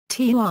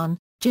Taiyuan,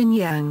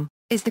 Jinyang,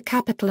 is the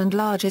capital and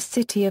largest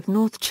city of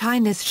North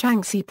China's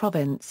Shanxi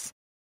province.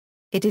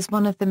 It is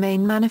one of the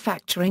main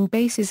manufacturing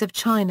bases of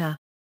China.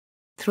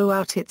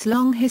 Throughout its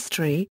long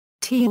history,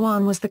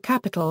 Taiyuan was the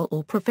capital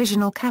or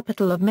provisional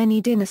capital of many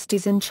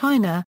dynasties in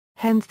China,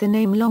 hence the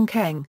name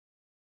Longcheng.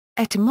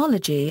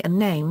 Etymology and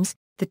names.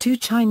 The two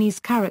Chinese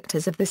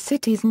characters of the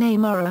city's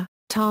name are a,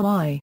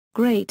 Tai,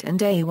 great,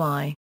 and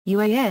Ay,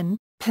 Yuan,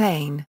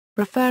 plain,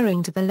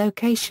 referring to the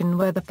location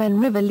where the Fen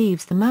River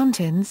leaves the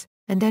mountains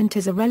and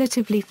enters a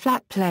relatively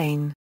flat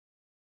plain.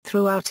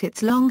 Throughout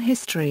its long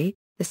history,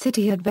 the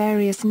city had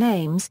various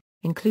names,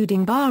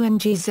 including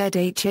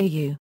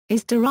Ba-Ng-Zhau,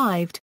 is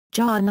derived,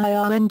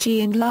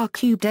 Jianyang and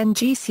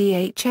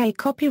La-Ngcha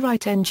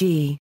copyright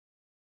Ng.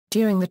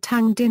 During the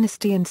Tang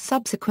dynasty and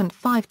subsequent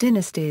 5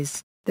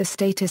 dynasties, the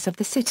status of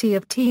the city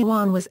of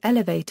Taiyuan was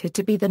elevated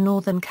to be the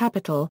northern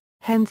capital,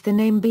 hence the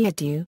name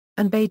Beidou,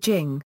 and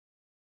Beijing.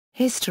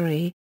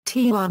 History.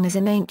 Taiyuan is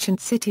an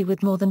ancient city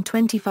with more than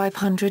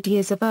 2,500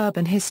 years of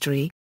urban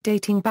history,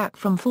 dating back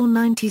from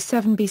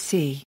 497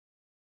 BC.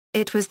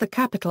 It was the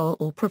capital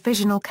or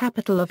provisional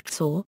capital of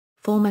Zhou,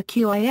 former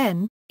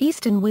Qin,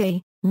 Eastern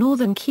Wei,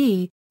 Northern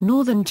Qi,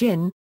 Northern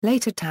Jin,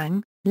 later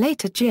Tang,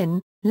 later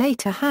Jin,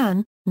 later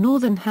Han,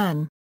 Northern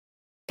Han.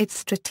 Its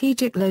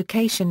strategic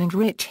location and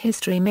rich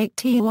history make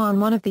Taiyuan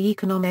one of the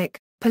economic,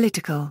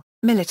 political,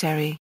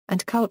 military,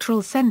 and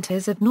cultural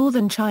centers of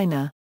northern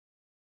China.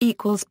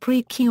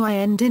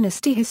 Pre-Qin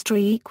dynasty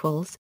history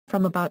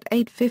from about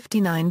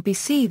 859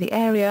 BC the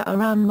area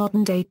around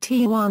modern-day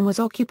Taiyuan was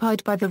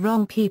occupied by the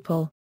Rong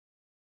people.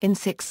 In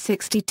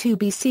 662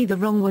 BC the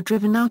Rong were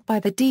driven out by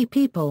the Di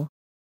people.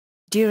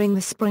 During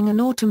the spring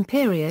and autumn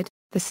period,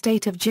 the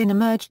state of Jin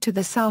emerged to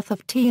the south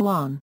of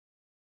Taiyuan.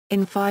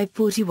 In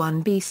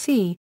 541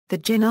 BC, the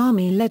Jin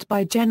army led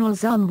by General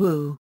Zun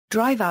Wu,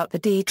 drive out the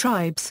Di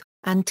tribes,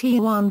 and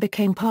Taiyuan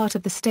became part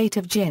of the state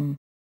of Jin.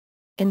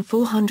 In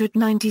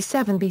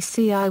 497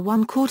 BC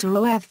I-1/4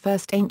 the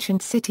first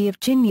ancient city of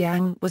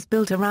Jinyang was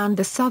built around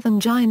the southern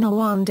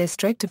Jinyang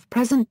district of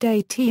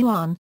present-day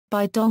Taiyuan,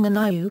 by Dong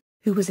Aniu,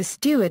 who was a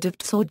steward of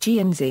Zhou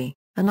Jianzi,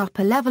 an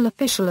upper-level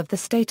official of the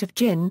state of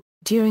Jin.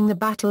 During the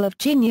Battle of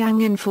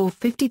Jinyang in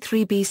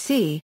 453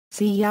 BC,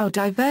 Ziyao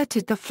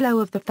diverted the flow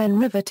of the Fen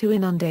River to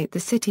inundate the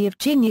city of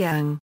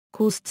Jinyang,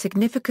 caused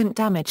significant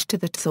damage to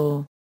the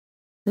Zhou.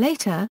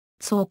 Later,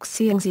 Zhou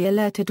Xiangzi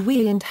alerted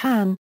Wei and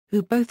Han,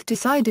 who both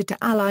decided to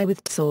ally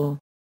with Zhou.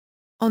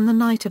 On the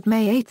night of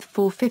May 8,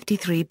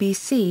 453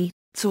 BC,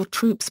 Zhou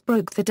troops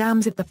broke the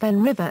dams of the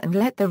Fen River and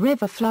let the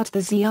river flood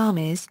the Zi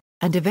armies,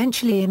 and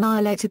eventually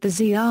annihilated the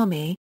Zi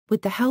army,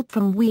 with the help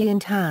from Wei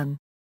and Han.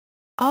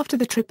 After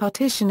the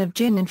tripartition of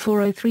Jin in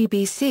 403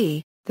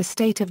 BC, the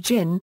state of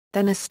Jin,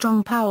 then a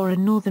strong power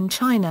in northern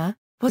China,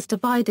 was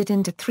divided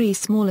into 3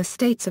 smaller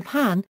states of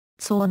Han,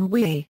 Zhou and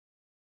Wei.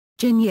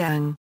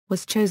 Jinyang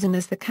was chosen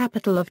as the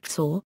capital of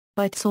Zhou,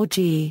 by Zhou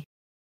Ji.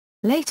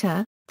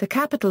 Later, the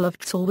capital of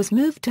Zhou was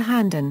moved to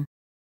Handan.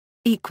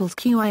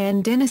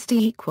 Qin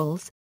dynasty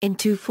in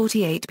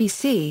 248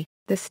 BC,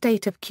 the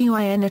state of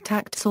Qin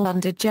attacked Zhou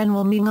under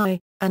General Ming,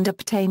 and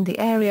obtained the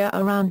area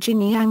around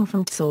Jinyang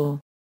from Zhou.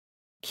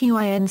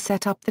 Qin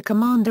set up the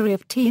commandery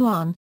of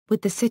Taiyuan,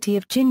 with the city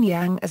of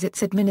Jinyang as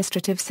its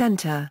administrative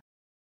center.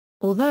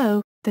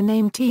 Although, the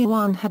name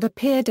Taiyuan had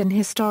appeared in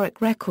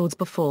historic records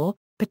before,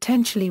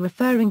 potentially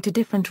referring to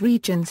different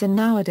regions in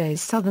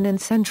nowadays southern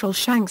and central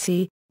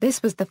Shanxi,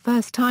 this was the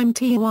first time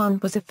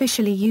Taiyuan was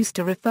officially used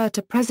to refer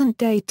to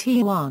present-day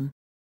Taiyuan.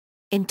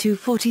 In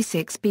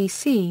 246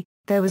 BC,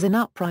 there was an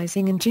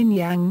uprising in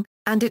Jinyang,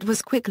 and it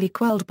was quickly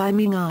quelled by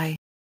Ming.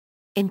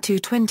 In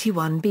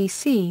 221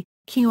 BC,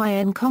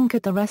 Qin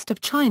conquered the rest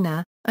of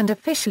China, and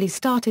officially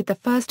started the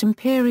first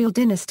imperial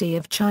dynasty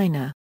of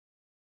China.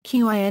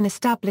 Qin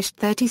established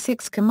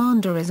 36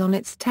 commanderies on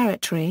its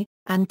territory,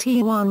 and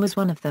Taiyuan was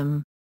one of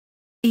them.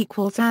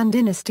 Han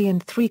dynasty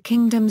and 3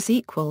 kingdoms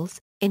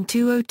in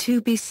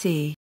 202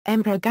 BC,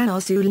 Emperor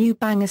Gaozu Liu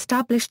Bang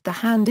established the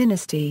Han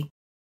dynasty.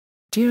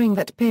 During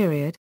that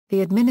period,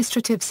 the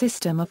administrative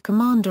system of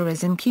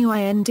commanderies in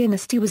Qin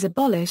dynasty was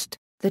abolished.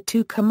 The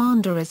 2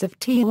 commanderies of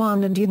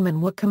Taiyuan and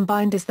Yunnan were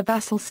combined as the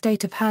vassal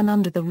state of Han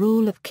under the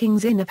rule of King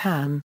Xin of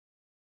Han.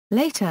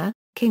 Later,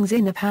 King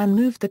Xin of Han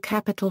moved the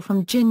capital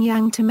from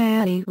Jinyang to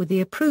Meili with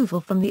the approval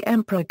from the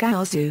Emperor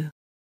Gaozu.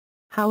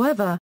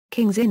 However,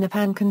 King Xin of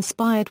Han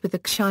conspired with the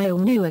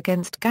Xiongnu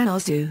against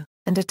Gaozu,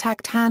 and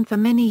attacked Han for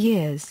many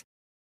years.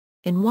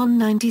 In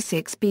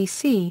 196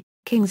 BC,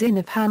 King Xin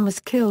of Han was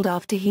killed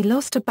after he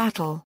lost a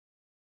battle.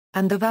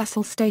 And the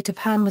vassal state of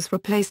Han was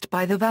replaced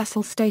by the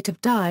vassal state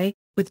of Dai,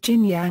 with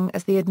Jinyang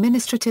as the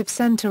administrative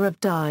center of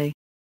Dai.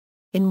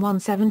 In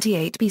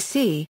 178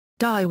 BC,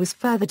 Dai was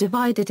further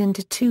divided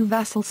into 2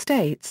 vassal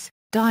states,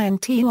 Dai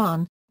and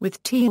Taiyuan,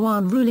 with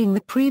Taiyuan ruling the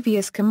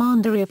previous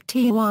commandery of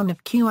Taiyuan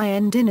of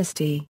Qin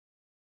dynasty.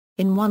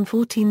 In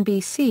 114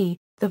 BC,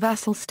 the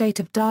vassal state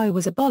of Dai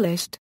was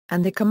abolished,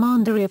 and the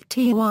commandery of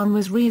Taiyuan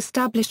was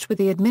re-established with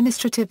the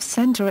administrative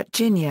center at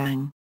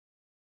Jinyang.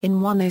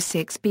 In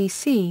 106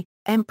 BC,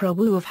 Emperor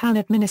Wu of Han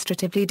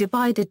administratively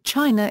divided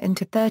China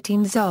into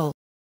 13 zol.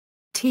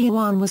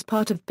 Taiyuan was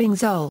part of Bing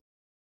zol.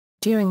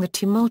 During the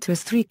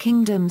tumultuous Three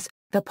Kingdoms,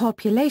 the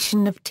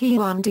population of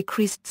Taiyuan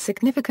decreased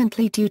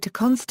significantly due to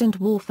constant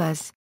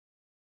warfares.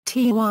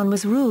 Taiyuan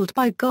was ruled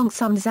by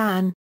Gongsun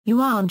Zan,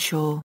 Yuan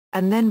Shao,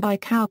 and then by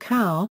Cao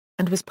Cao,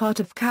 and was part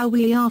of Cao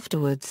Wei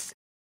afterwards.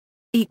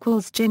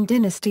 Jin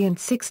dynasty and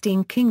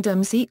 16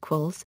 kingdoms.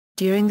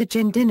 During the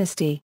Jin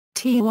dynasty,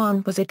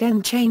 Taiyuan was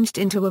again changed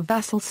into a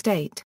vassal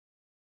state.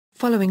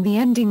 Following the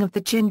ending of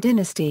the Jin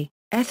dynasty,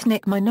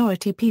 ethnic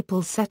minority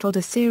peoples settled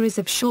a series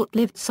of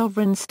short-lived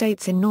sovereign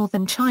states in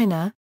northern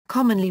China,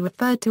 commonly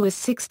referred to as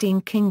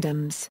 16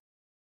 kingdoms.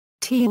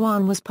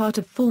 Taiyuan was part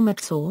of former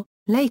Tso,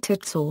 later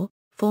Tso,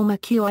 former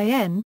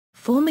Qin,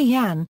 former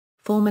Yan,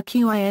 former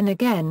Qin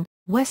again,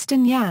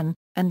 Western Yan,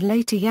 and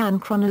later Yan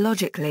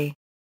chronologically.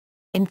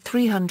 In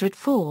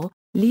 304,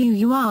 Liu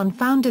Yuan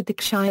founded the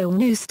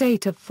Xiongnu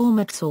state of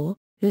former Tso,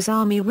 whose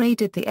army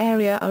raided the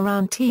area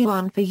around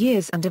Taiyuan for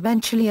years and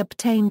eventually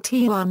obtained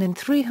Taiyuan in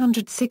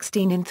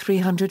 316. In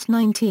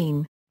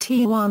 319,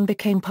 Taiyuan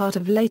became part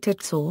of later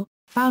Tso,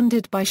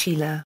 founded by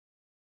Shila.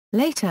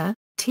 Later,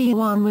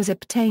 Taiyuan was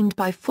obtained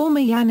by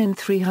former Yan in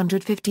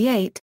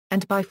 358,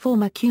 and by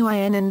former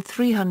Qin in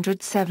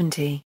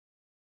 370.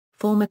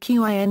 Former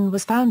Qin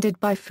was founded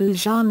by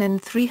Fujian in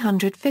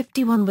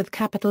 351 with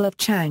capital of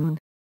Chang.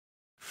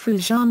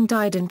 Fujian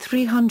died in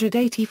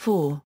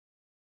 384.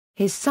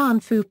 His son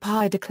Fu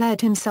Pai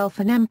declared himself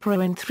an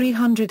emperor in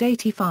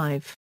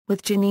 385,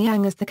 with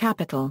Jinyang as the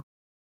capital.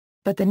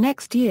 But the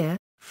next year,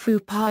 Fu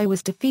Pai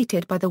was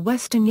defeated by the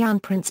Western Yan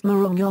prince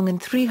Murongyong in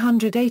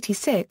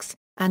 386,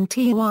 and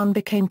Taiyuan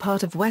became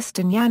part of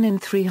Western Yan in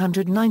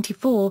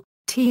 394.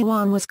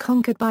 Taiyuan was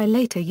conquered by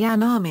later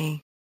Yan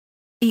army.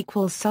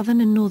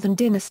 Southern and Northern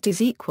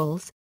dynasties.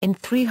 In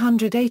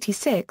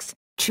 386,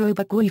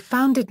 Chuobagui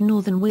founded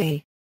Northern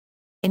Wei.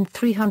 In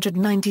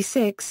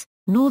 396,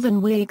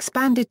 Northern Wei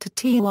expanded to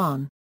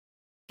Taiyuan.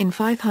 In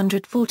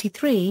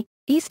 543,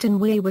 Eastern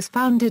Wei was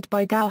founded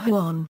by Gao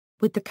Huan,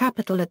 with the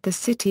capital at the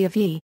city of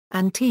Yi,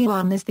 and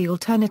Taiyuan as the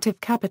alternative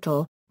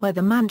capital, where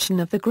the mansion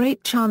of the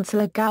great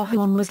Chancellor Gao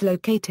Huan was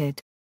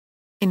located.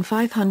 In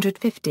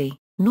 550,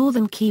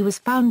 Northern Qi was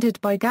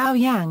founded by Gao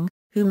Yang,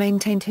 who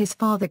maintained his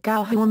father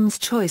Gao Huan's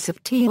choice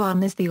of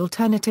Taiyuan as the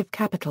alternative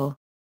capital.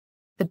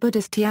 The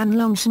Buddhist Tian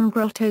Longcheng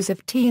grottos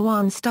of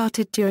Taiyuan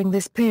started during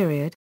this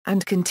period,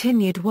 and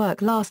continued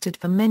work lasted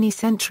for many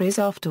centuries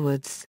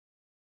afterwards.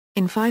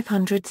 In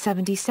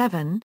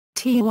 577,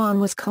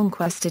 Taiyuan was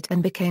conquered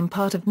and became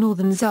part of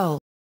Northern Zhou.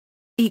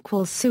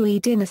 Sui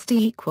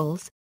dynasty.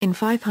 In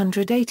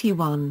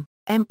 581,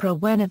 Emperor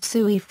Wen of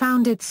Sui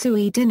founded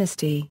Sui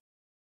dynasty.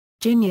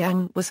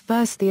 Jinyang was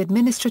first the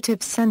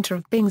administrative center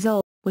of Bing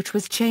Zhou, which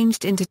was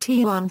changed into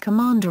Taiyuan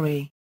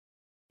Commandery.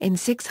 In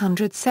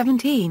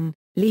 617,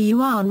 Li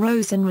Yuan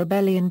rose in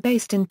rebellion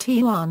based in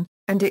Taiyuan,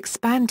 and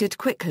expanded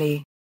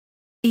quickly.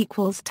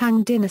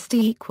 Tang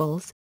dynasty.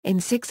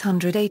 In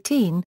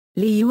 618,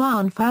 Li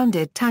Yuan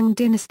founded Tang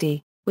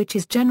dynasty, which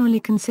is generally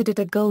considered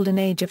a golden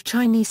age of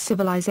Chinese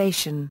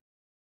civilization.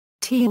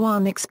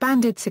 Taiyuan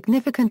expanded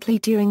significantly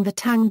during the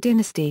Tang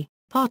dynasty,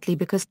 partly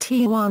because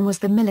Taiyuan was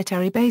the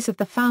military base of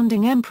the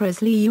founding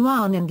emperors Li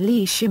Yuan and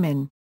Li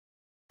Shimin.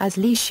 As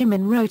Li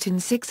Shimin wrote in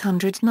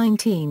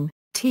 619,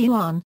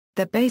 Taiyuan,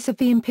 the base of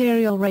the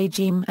imperial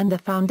regime and the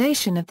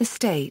foundation of the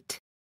state.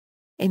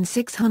 In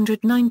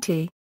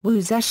 690, Wu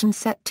Zetian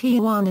set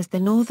Taiyuan as the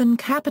northern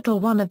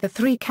capital, one of the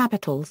three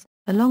capitals,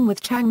 along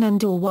with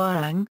Changnan or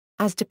Warang,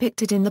 as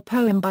depicted in the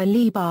poem by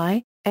Li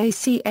Bai,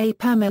 Aca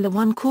per mille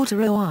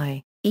 1/4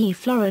 oi, e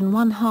florin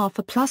 1/2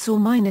 a plus or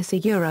minus a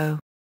euro.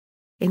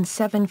 In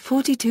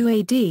 742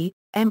 AD,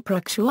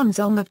 Emperor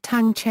Xuanzong of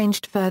Tang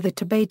changed further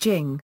to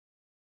Beijing.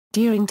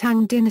 During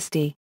Tang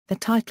dynasty, the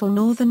title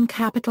northern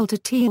capital to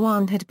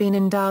Taiyuan had been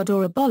endowed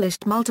or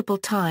abolished multiple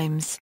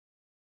times.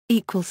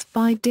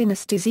 5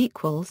 dynasties.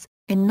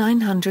 In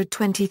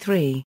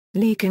 923,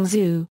 Li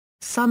Kingzhu,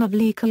 son of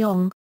Li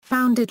Keong,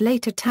 founded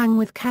later Tang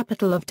with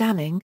capital of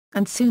Daning,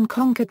 and soon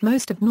conquered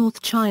most of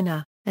North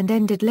China, and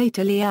ended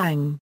later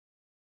Liang.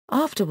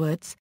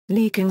 Afterwards,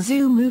 Li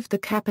Kingzhu moved the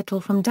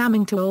capital from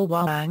Daming to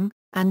Owarang,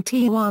 and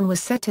Taiyuan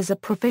was set as a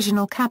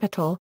provisional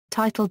capital,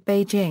 titled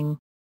Beijing.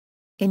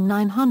 In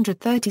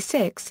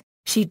 936,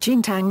 Shi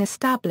Jingtang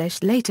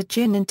established later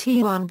Jin and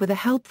Taiyuan with the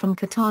help from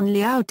Khitan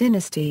Liao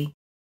dynasty.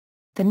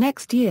 The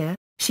next year,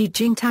 Shi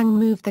Jingtang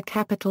moved the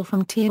capital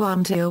from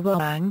Taiyuan to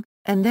Owarang,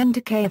 and then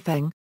to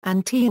Kaifeng,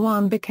 and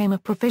Taiyuan became a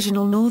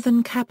provisional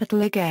northern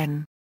capital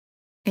again.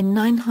 In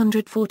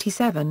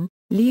 947,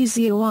 Liu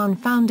Ziyuan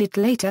founded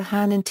later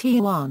Han in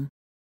Taiyuan.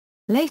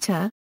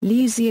 Later,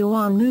 Liu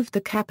Ziyuan moved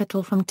the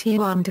capital from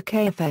Taiyuan to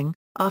Kaifeng,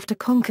 after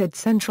conquered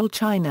central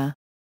China.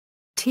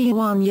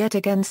 Taiyuan yet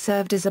again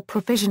served as a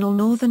provisional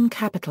northern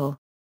capital.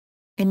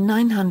 In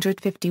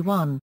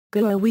 951,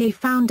 Guo Wei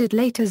founded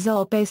later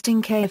Zhou based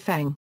in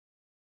Kaifeng.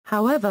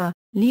 However,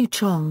 Liu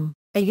Chong,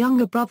 a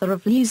younger brother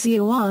of Liu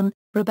Ziyuan,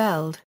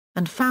 rebelled,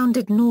 and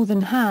founded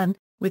northern Han,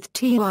 with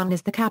Taiyuan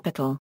as the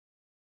capital.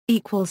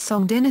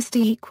 Song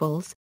dynasty.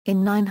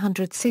 In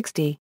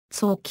 960,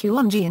 Cao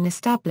Qianjian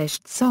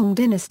established Song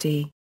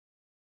dynasty.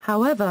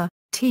 However,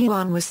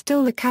 Taiyuan was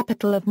still the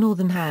capital of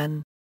northern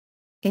Han.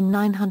 In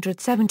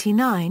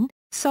 979,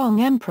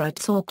 Song Emperor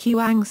Cao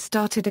Qiang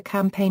started a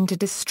campaign to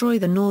destroy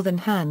the northern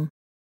Han.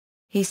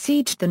 He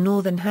sieged the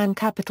northern Han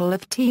capital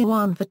of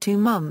Taiyuan for 2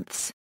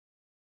 months.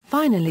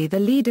 Finally the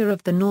leader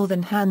of the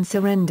northern Han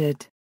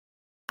surrendered.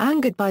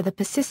 Angered by the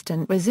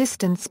persistent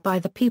resistance by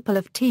the people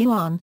of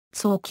Taiyuan,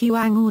 Cao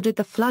Qiang ordered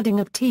the flooding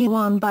of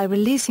Taiyuan by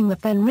releasing the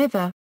Fen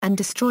River, and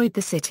destroyed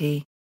the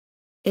city.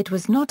 It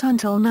was not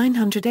until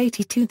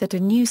 982 that a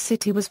new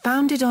city was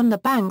founded on the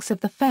banks of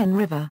the Fen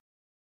River.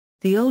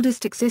 The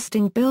oldest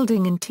existing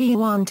building in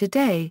Taiyuan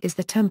today is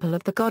the Temple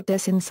of the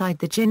Goddess inside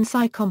the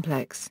Jinsai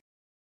complex.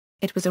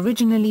 It was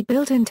originally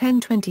built in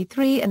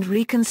 1023 and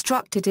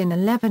reconstructed in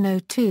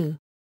 1102.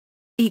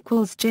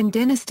 Jin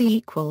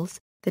dynasty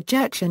The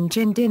Jurchen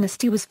Jin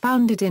dynasty was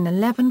founded in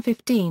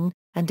 1115,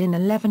 and in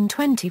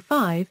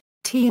 1125,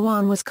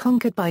 Taiyuan was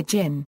conquered by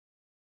Jin.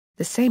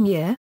 The same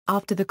year,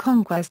 after the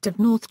conquest of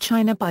North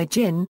China by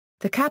Jin,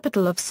 the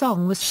capital of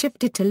Song was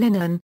shifted to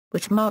Linian,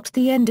 which marked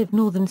the end of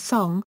northern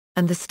Song,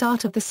 and the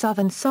start of the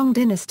southern Song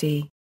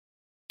dynasty.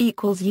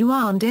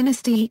 Yuan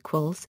dynasty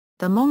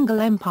The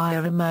Mongol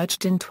Empire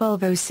emerged in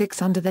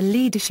 1206 under the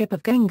leadership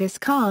of Genghis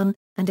Khan,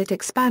 and it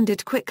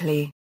expanded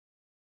quickly.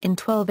 In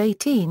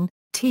 1218,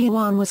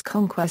 Taiyuan was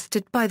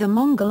conquered by the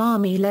Mongol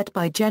army led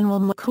by General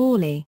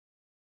Macaulay.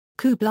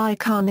 Kublai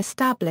Khan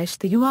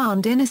established the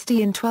Yuan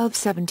dynasty in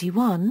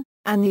 1271,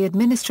 and the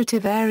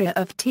administrative area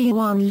of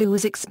Taiyuan-Lu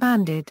was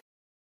expanded.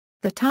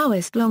 The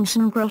Taoist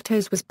Longcheng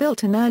grottos was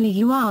built in early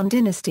Yuan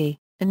dynasty,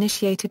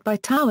 initiated by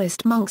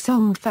Taoist monk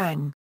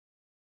Songfang.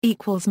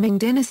 Ming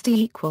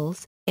dynasty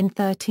In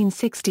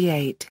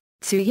 1368,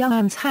 Xu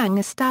Yuanzhang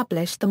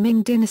established the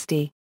Ming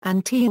dynasty,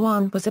 and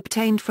Taiyuan was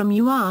obtained from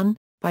Yuan,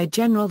 by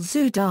General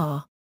Zhu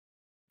Da.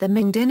 The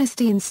Ming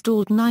dynasty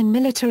installed 9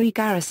 military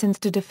garrisons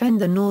to defend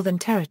the northern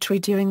territory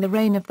during the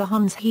reign of the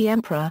Hanzi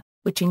Emperor,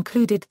 which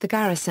included the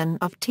garrison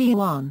of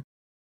Taiyuan.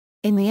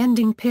 In the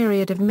ending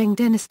period of Ming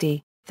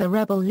dynasty, the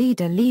rebel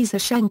leader Li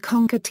Zisheng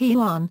conquered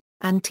Taiyuan,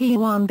 and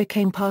Taiyuan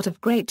became part of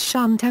Great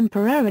Shan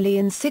temporarily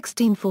in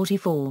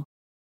 1644.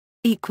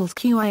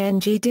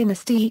 Qing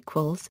dynasty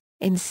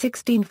In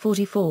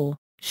 1644,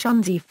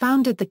 Shanxi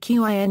founded the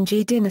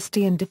Qing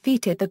dynasty and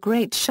defeated the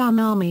Great Shan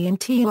army in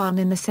Taiyuan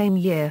in the same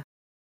year.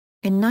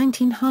 In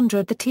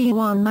 1900 the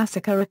Taiyuan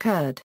massacre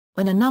occurred,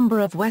 when a number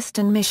of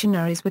Western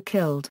missionaries were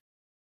killed.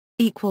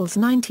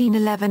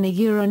 1911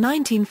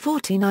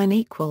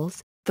 1949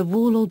 The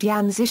warlord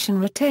Yan Zishan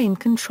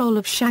retained control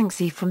of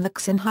Shanxi from the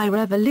Xinhai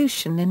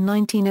Revolution in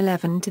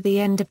 1911 to the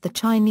end of the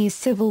Chinese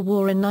Civil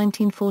War in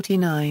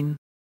 1949.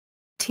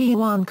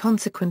 Taiyuan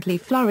consequently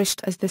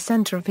flourished as the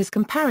center of his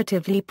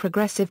comparatively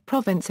progressive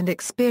province and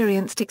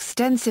experienced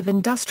extensive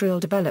industrial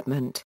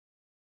development.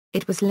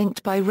 It was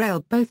linked by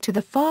rail both to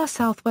the far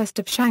southwest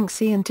of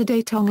Shanxi and to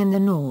Datong in the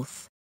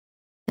north.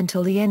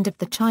 Until the end of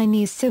the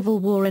Chinese Civil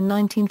War in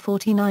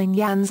 1949,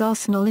 Yan's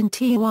arsenal in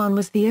Taiyuan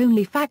was the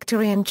only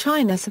factory in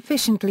China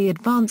sufficiently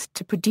advanced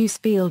to produce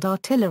field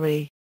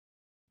artillery.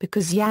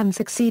 Because Yan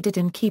succeeded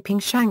in keeping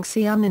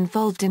Shanxi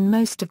uninvolved in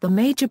most of the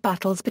major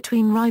battles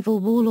between rival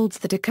warlords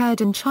that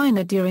occurred in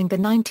China during the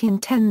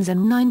 1910s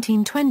and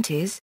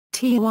 1920s,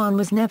 Taiyuan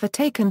was never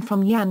taken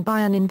from Yan by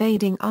an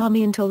invading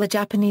army until the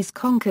Japanese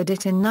conquered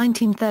it in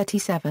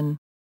 1937.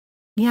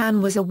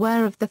 Yan was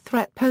aware of the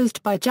threat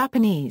posed by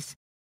Japanese.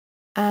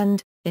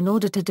 And, in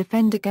order to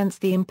defend against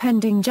the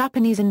impending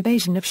Japanese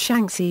invasion of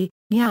Shanxi,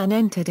 Yan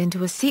entered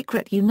into a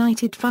secret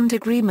United Front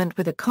agreement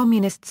with the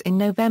Communists in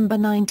November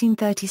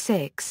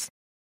 1936.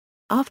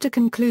 After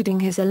concluding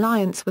his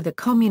alliance with the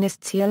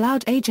Communists, he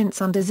allowed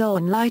agents under Zhou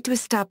Enlai to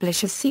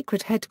establish a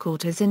secret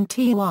headquarters in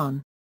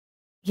Taiyuan.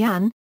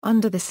 Yan,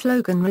 under the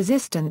slogan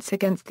 "Resistance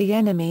against the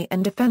enemy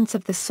and defense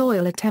of the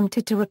soil,"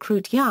 attempted to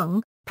recruit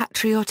young,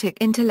 patriotic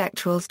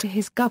intellectuals to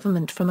his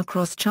government from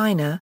across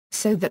China,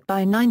 so that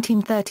by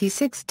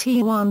 1936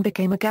 Taiyuan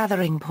became a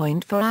gathering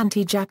point for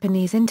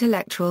anti-Japanese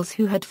intellectuals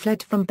who had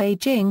fled from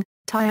Beijing,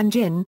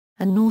 Tianjin,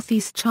 and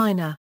northeast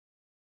China.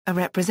 A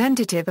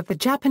representative of the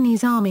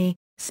Japanese army,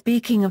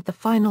 speaking of the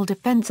final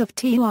defense of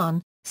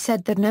Taiyuan,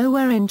 said that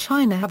nowhere in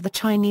China have the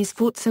Chinese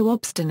fought so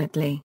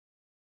obstinately.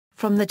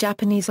 From the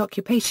Japanese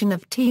occupation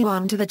of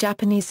Taiyuan to the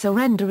Japanese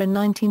surrender in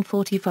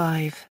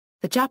 1945,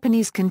 the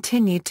Japanese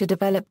continued to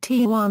develop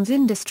Taiyuan's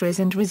industries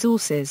and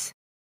resources.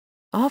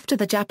 After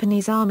the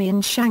Japanese army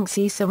in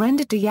Shanxi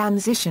surrendered to Yan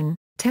Zishan,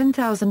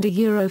 10,000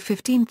 to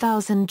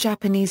 15,000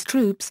 Japanese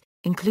troops,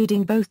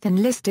 including both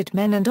enlisted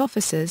men and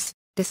officers,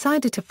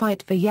 decided to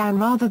fight for Yan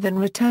rather than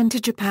return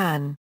to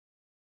Japan.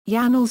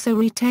 Yan also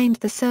retained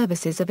the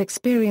services of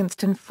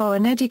experienced and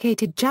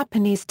foreign-educated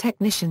Japanese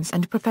technicians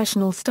and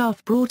professional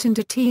staff brought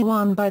into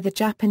Taiyuan by the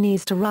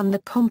Japanese to run the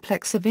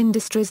complex of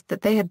industries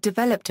that they had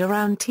developed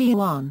around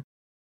Taiyuan.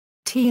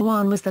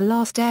 Taiyuan was the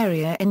last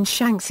area in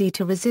Shanxi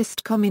to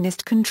resist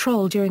communist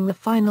control during the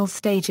final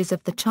stages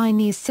of the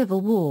Chinese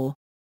Civil War.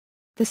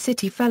 The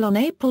city fell on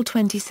April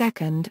 22,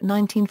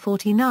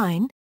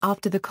 1949,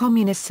 after the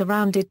Communists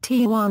surrounded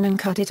Taiyuan and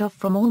cut it off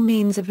from all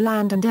means of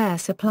land and air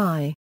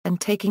supply, and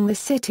taking the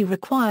city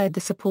required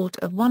the support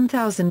of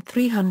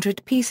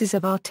 1,300 pieces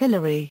of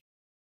artillery.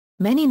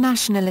 Many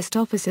nationalist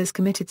officers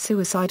committed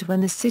suicide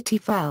when the city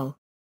fell.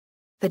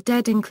 The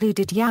dead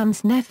included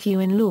Yan's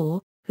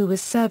nephew-in-law, who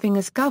was serving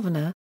as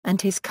governor,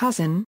 and his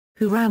cousin,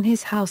 who ran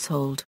his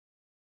household.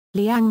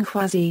 Liang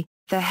Huazi,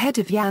 the head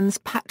of Yan's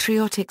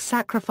Patriotic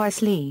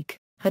Sacrifice League,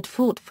 had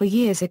fought for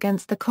years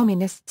against the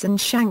Communists in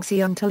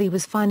Shanxi until he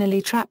was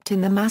finally trapped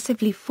in the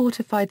massively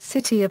fortified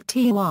city of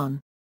Taiyuan.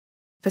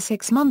 For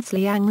 6 months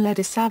Liang led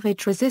a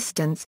savage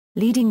resistance,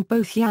 leading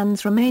both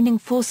Yan's remaining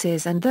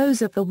forces and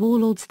those of the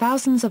warlord's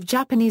thousands of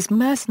Japanese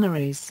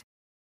mercenaries.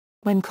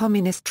 When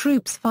Communist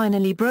troops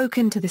finally broke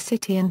into the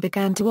city and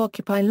began to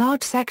occupy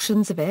large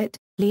sections of it,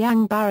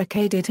 Liang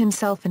barricaded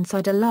himself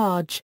inside a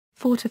large,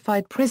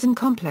 fortified prison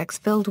complex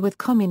filled with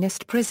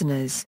Communist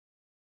prisoners.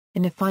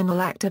 In a final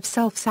act of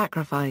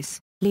self-sacrifice,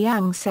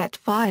 Liang set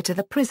fire to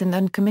the prison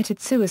and committed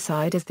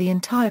suicide as the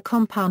entire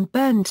compound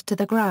burned to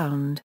the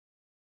ground.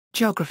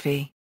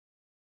 Geography.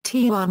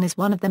 Taiyuan is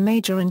one of the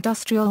major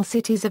industrial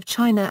cities of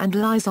China and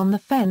lies on the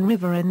Fen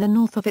River in the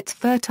north of its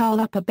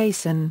fertile upper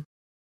basin.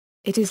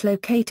 It is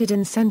located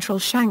in central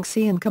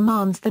Shanxi and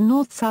commands the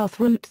north-south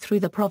route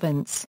through the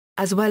province,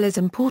 as well as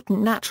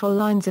important natural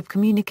lines of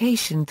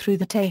communication through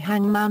the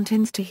Taihang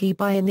Mountains to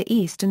Hebei in the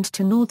east and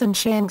to northern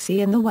Shanxi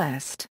in the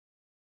west.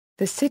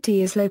 The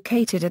city is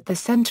located at the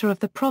center of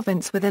the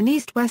province with an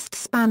east-west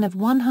span of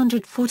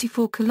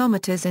 144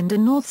 kilometers and a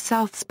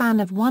north-south span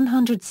of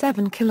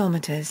 107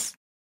 kilometers.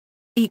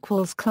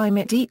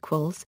 Climate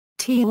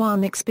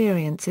Taiyuan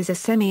experiences a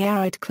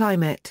semi-arid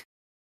climate.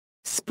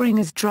 Spring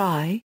is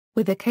dry,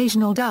 with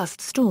occasional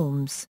dust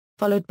storms,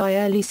 followed by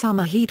early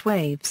summer heat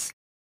waves.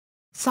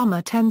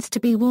 Summer tends to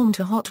be warm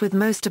to hot with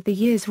most of the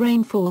year's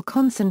rainfall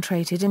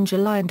concentrated in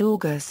July and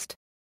August.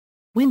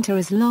 Winter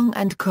is long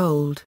and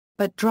cold,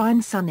 but dry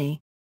and sunny.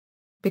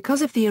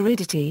 Because of the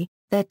aridity,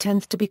 there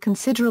tends to be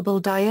considerable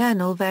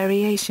diurnal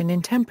variation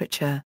in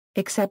temperature,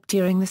 except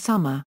during the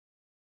summer.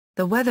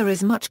 The weather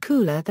is much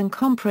cooler than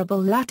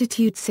comparable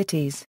latitude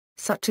cities,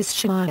 such as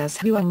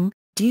Jinyang,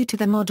 due to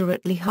the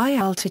moderately high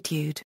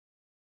altitude.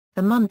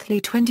 The monthly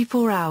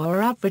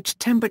 24-hour average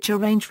temperature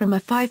range from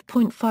a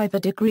 5.5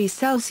 degrees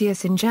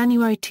Celsius in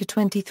January to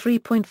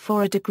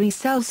 23.4 degrees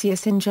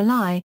Celsius in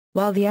July,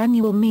 while the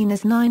annual mean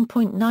is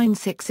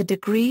 9.96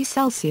 degrees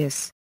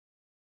Celsius.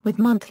 With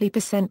monthly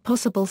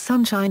possible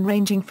sunshine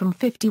ranging from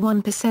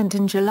 51%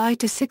 in July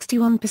to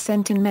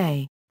 61% in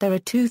May, there are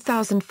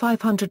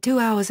 2,502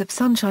 hours of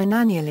sunshine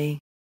annually.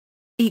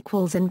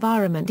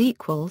 Environment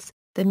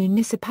The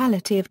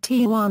municipality of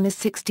Taiyuan is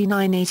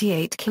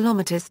 6988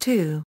 kilometers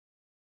 (2).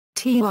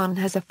 Taiyuan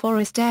has a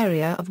forest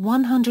area of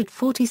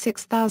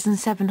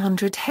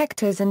 146,700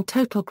 hectares and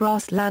total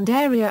grassland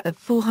area of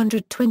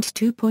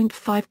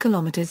 422.5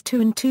 kilometers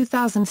 (2) in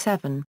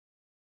 2007.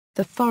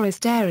 The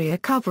forest area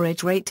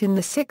coverage rate in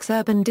the 6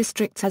 urban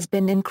districts has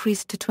been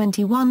increased to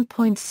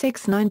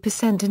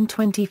 21.69% in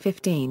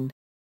 2015.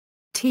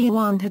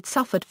 Taiyuan had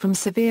suffered from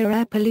severe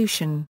air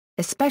pollution,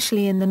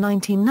 especially in the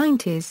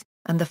 1990s,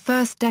 and the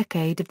first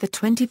decade of the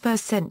 21st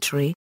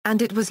century,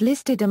 and it was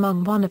listed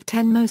among one of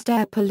 10 most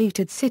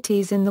air-polluted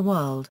cities in the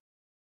world.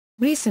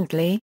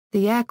 Recently,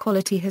 the air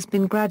quality has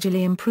been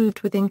gradually improved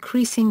with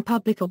increasing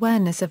public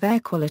awareness of air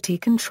quality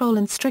control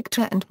and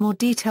stricter and more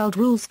detailed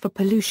rules for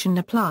pollution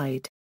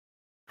applied.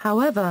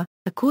 However,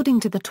 according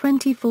to the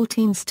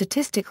 2014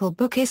 statistical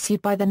book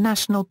issued by the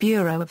National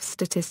Bureau of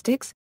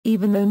Statistics,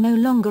 even though no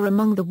longer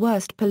among the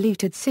worst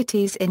polluted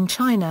cities in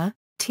China,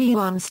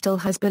 Taiyuan still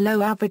has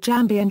below-average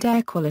ambient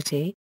air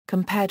quality,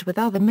 compared with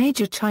other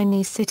major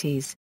Chinese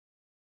cities.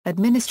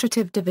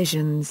 Administrative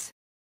divisions.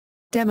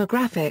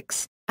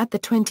 Demographics. At the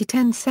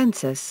 2010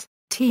 census,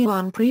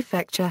 Taiyuan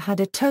Prefecture had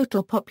a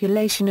total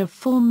population of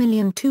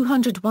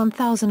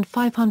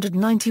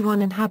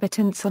 4,201,591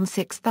 inhabitants on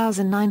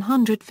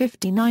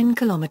 6,959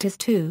 kilometers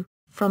 (2),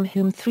 from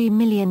whom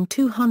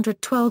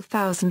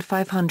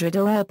 3,212,500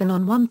 are urban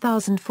on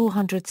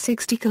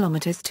 1,460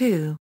 kilometers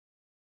 (2).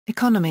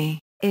 Economy.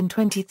 In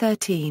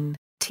 2013,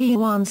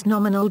 Taiyuan's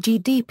nominal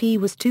GDP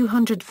was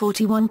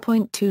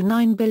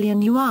 241.29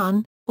 billion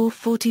yuan, or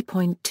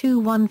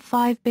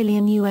 $40.215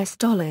 billion,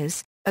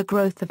 a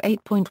growth of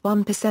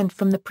 8.1%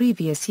 from the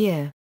previous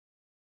year.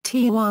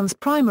 Taiyuan's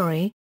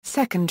primary,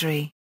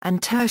 secondary,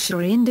 and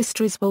tertiary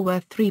industries were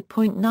worth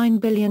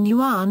 3.9 billion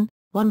yuan,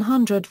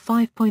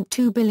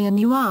 105.2 billion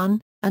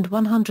yuan, and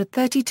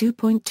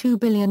 132.2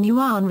 billion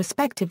yuan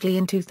respectively.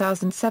 In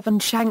 2007,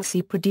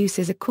 Shanxi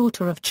produces a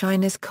quarter of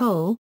China's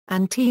coal,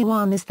 and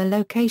Taiyuan is the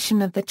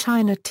location of the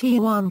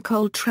China-Taiyuan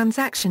Coal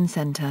Transaction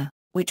Center,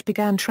 which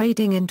began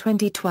trading in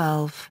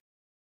 2012.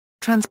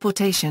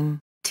 Transportation.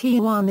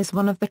 Taiyuan is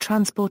one of the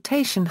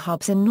transportation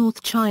hubs in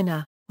North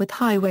China, with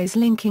highways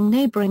linking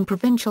neighboring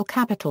provincial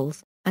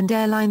capitals, and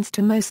airlines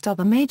to most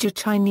other major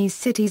Chinese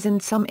cities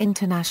and some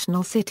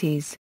international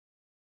cities.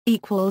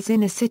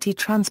 Inner city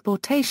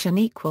transportation.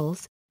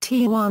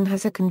 Taiyuan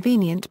has a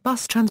convenient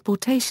bus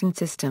transportation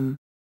system.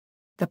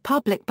 The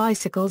public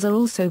bicycles are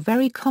also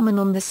very common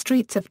on the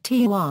streets of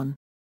Taiyuan.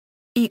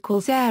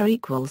 Air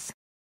equals.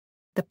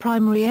 The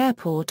primary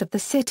airport of the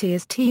city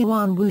is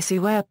Taiyuan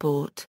Wusu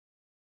Airport.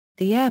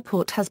 The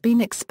airport has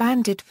been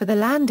expanded for the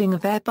landing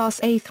of Airbus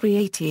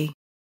A380.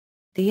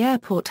 The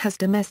airport has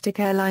domestic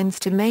airlines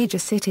to major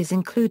cities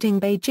including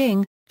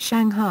Beijing,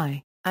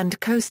 Shanghai, and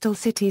coastal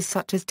cities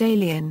such as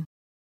Dalian.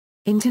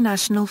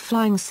 International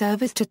flying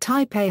service to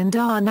Taipei and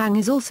Da Nang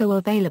is also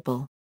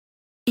available.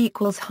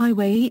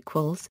 Highway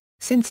equals.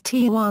 Since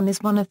Taiyuan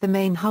is one of the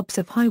main hubs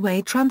of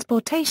highway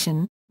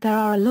transportation, there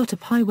are a lot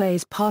of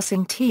highways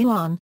passing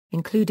Taiyuan,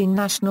 including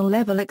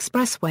national-level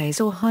expressways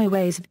or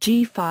highways of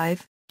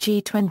G5,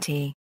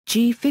 G20,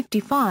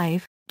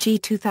 G55,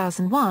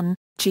 G2001,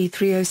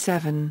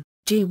 G307,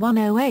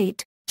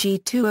 G108,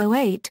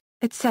 G208,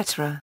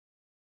 etc.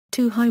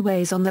 Two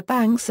highways on the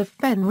banks of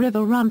Fen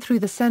River run through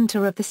the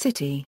center of the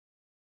city.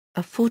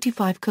 A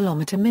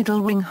 45-kilometer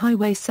middle ring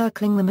highway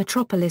circling the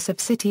metropolis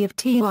of city of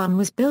Taiyuan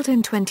was built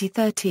in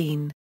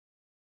 2013.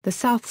 The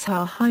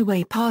South-South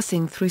Highway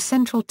passing through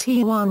central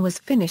Taiyuan was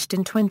finished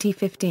in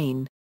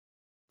 2015.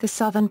 The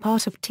southern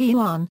part of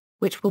Taiyuan,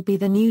 which will be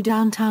the new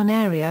downtown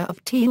area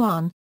of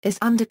Taiyuan, is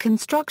under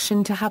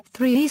construction to have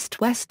 3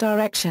 east-west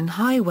direction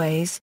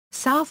highways,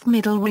 South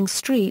Middle Ring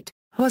Street,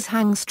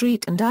 Huazhang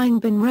Street and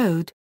Yingbin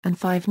Road, and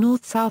 5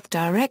 north-south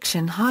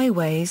direction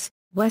highways,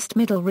 West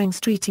Middle Ring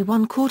Street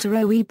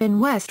I-4 Bin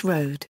West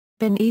Road,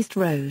 Bin East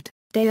Road,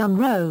 Daeun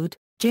Road,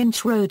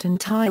 Jinch Road and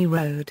Tai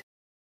Road.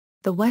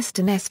 The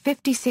western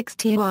S56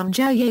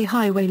 Taiyuan-Jiaye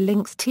Highway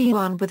links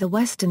Taiyuan with the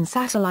western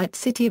satellite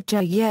city of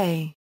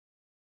Jiaye.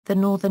 The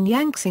northern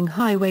Yangtze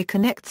Highway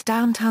connects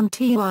downtown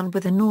Taiyuan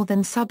with the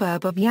northern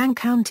suburb of Yang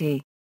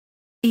County.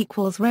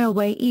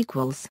 Railway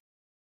equals.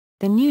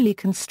 The newly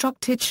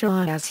constructed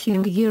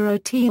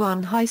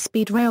Shanxi-Taiyuan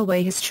high-speed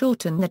railway has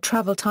shortened the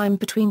travel time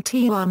between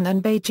Taiyuan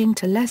and Beijing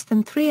to less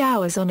than 3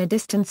 hours on a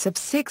distance of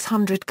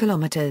 600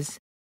 kilometers.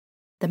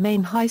 The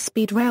main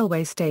high-speed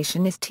railway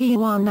station is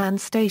Taiyuan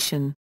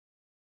Station.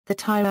 The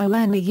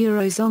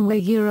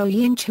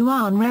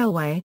Taiyuan-Zhongwei-Yinchuan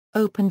Railway,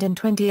 opened in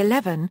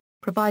 2011,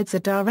 provides a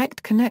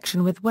direct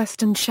connection with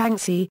western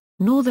Shanxi,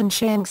 northern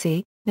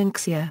Shanxi,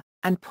 Ningxia,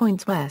 and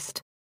points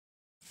west.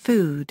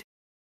 Food.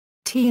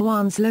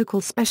 Taiyuan's local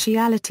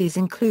specialities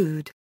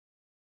include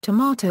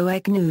tomato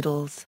egg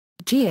noodles,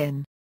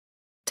 jian.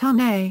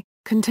 Tunai,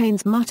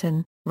 contains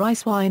mutton,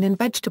 rice wine and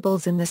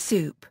vegetables in the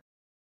soup.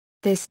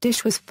 This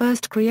dish was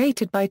first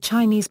created by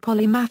Chinese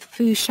polymath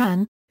Fu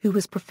Shan, who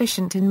was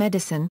proficient in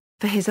medicine,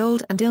 for his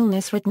old and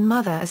illness-ridden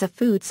mother as a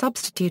food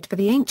substitute for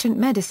the ancient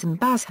medicine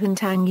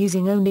bashuntang,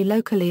 using only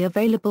locally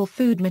available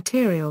food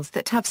materials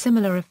that have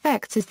similar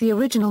effects as the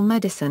original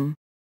medicine.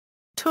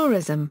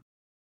 Tourism.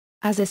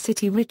 As a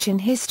city rich in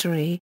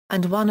history,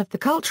 and one of the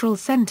cultural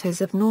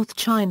centers of North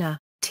China,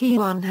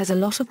 Taiyuan has a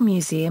lot of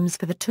museums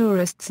for the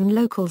tourists and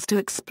locals to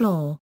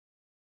explore.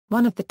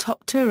 One of the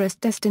top tourist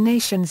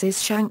destinations is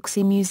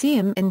Shanxi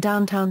Museum in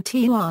downtown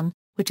Taiyuan,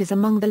 which is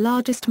among the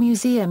largest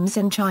museums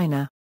in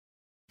China.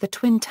 The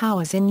Twin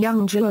Towers in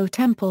Yangzhou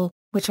Temple,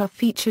 which are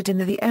featured in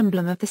the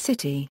emblem of the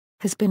city,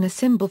 has been a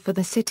symbol for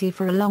the city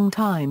for a long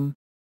time.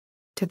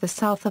 To the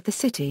south of the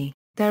city,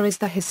 there is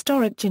the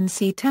historic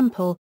Jinyang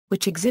Temple,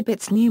 which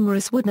exhibits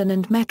numerous wooden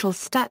and metal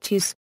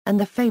statues, and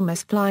the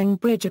famous flying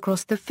bridge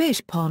across the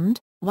fish pond,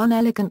 one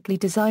elegantly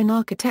designed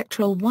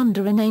architectural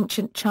wonder in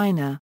ancient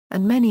China,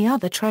 and many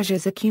other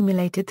treasures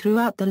accumulated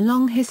throughout the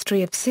long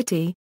history of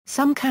city.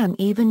 Some can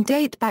even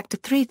date back to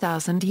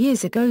 3,000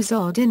 years ago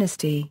Zhou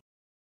dynasty.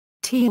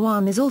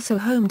 Taiyuan is also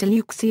home to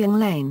Luxiang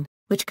Lane,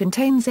 which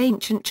contains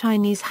ancient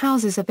Chinese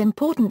houses of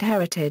important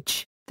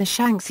heritage, the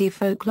Shanxi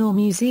Folklore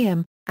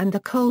Museum, and the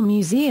Coal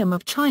Museum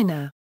of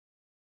China.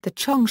 The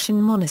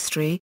Chongshan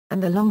Monastery,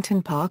 and the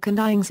Longcheng Park and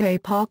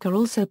Yingzhou Park are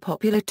also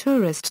popular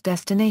tourist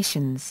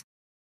destinations.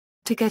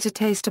 To get a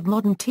taste of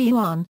modern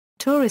Taiyuan,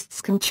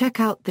 tourists can check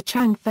out the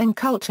Changfeng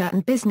Culture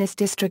and Business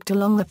District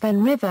along the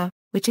Fen River,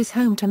 which is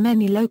home to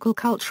many local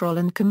cultural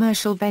and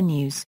commercial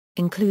venues,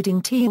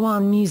 including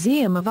Taiyuan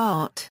Museum of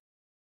Art.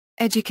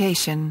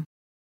 Education.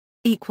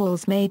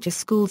 Major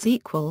schools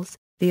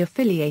the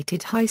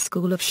affiliated high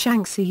school of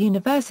Shanxi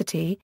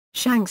University,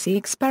 Shanxi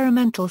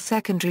Experimental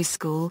Secondary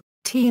School,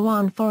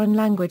 Taiyuan Foreign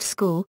Language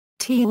School,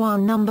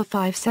 Taiyuan No.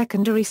 5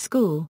 Secondary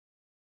School.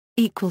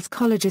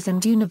 Colleges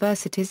and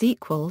universities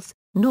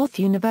North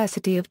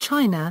University of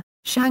China,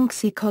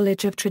 Shanxi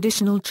College of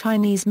Traditional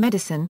Chinese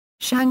Medicine,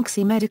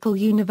 Shanxi Medical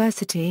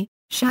University,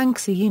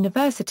 Shanxi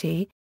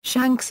University,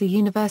 Shanxi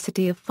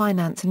University of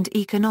Finance and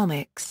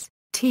Economics,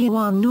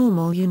 Taiyuan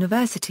Normal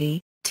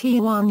University,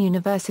 Taiyuan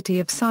University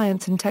of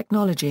Science and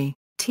Technology,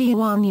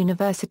 Taiyuan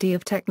University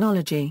of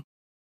Technology.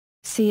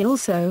 See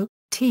also,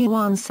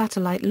 Taiyuan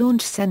Satellite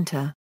Launch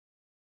Center.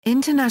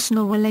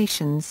 International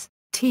relations.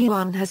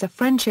 Taiyuan has a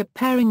friendship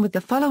pairing with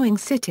the following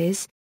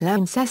cities: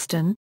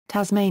 Launceston,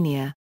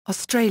 Tasmania,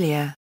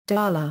 Australia;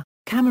 Douala,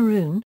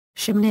 Cameroon;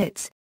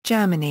 Chemnitz,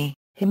 Germany;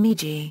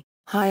 Himeji,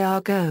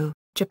 Hyogo,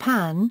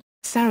 Japan;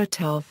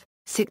 Saratov,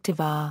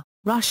 Syktyvkar,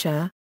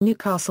 Russia;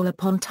 Newcastle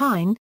upon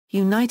Tyne,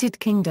 United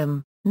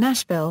Kingdom.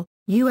 Nashville,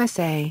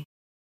 USA.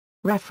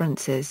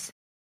 References.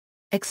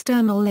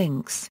 External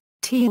links,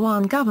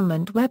 Taiyuan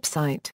government website.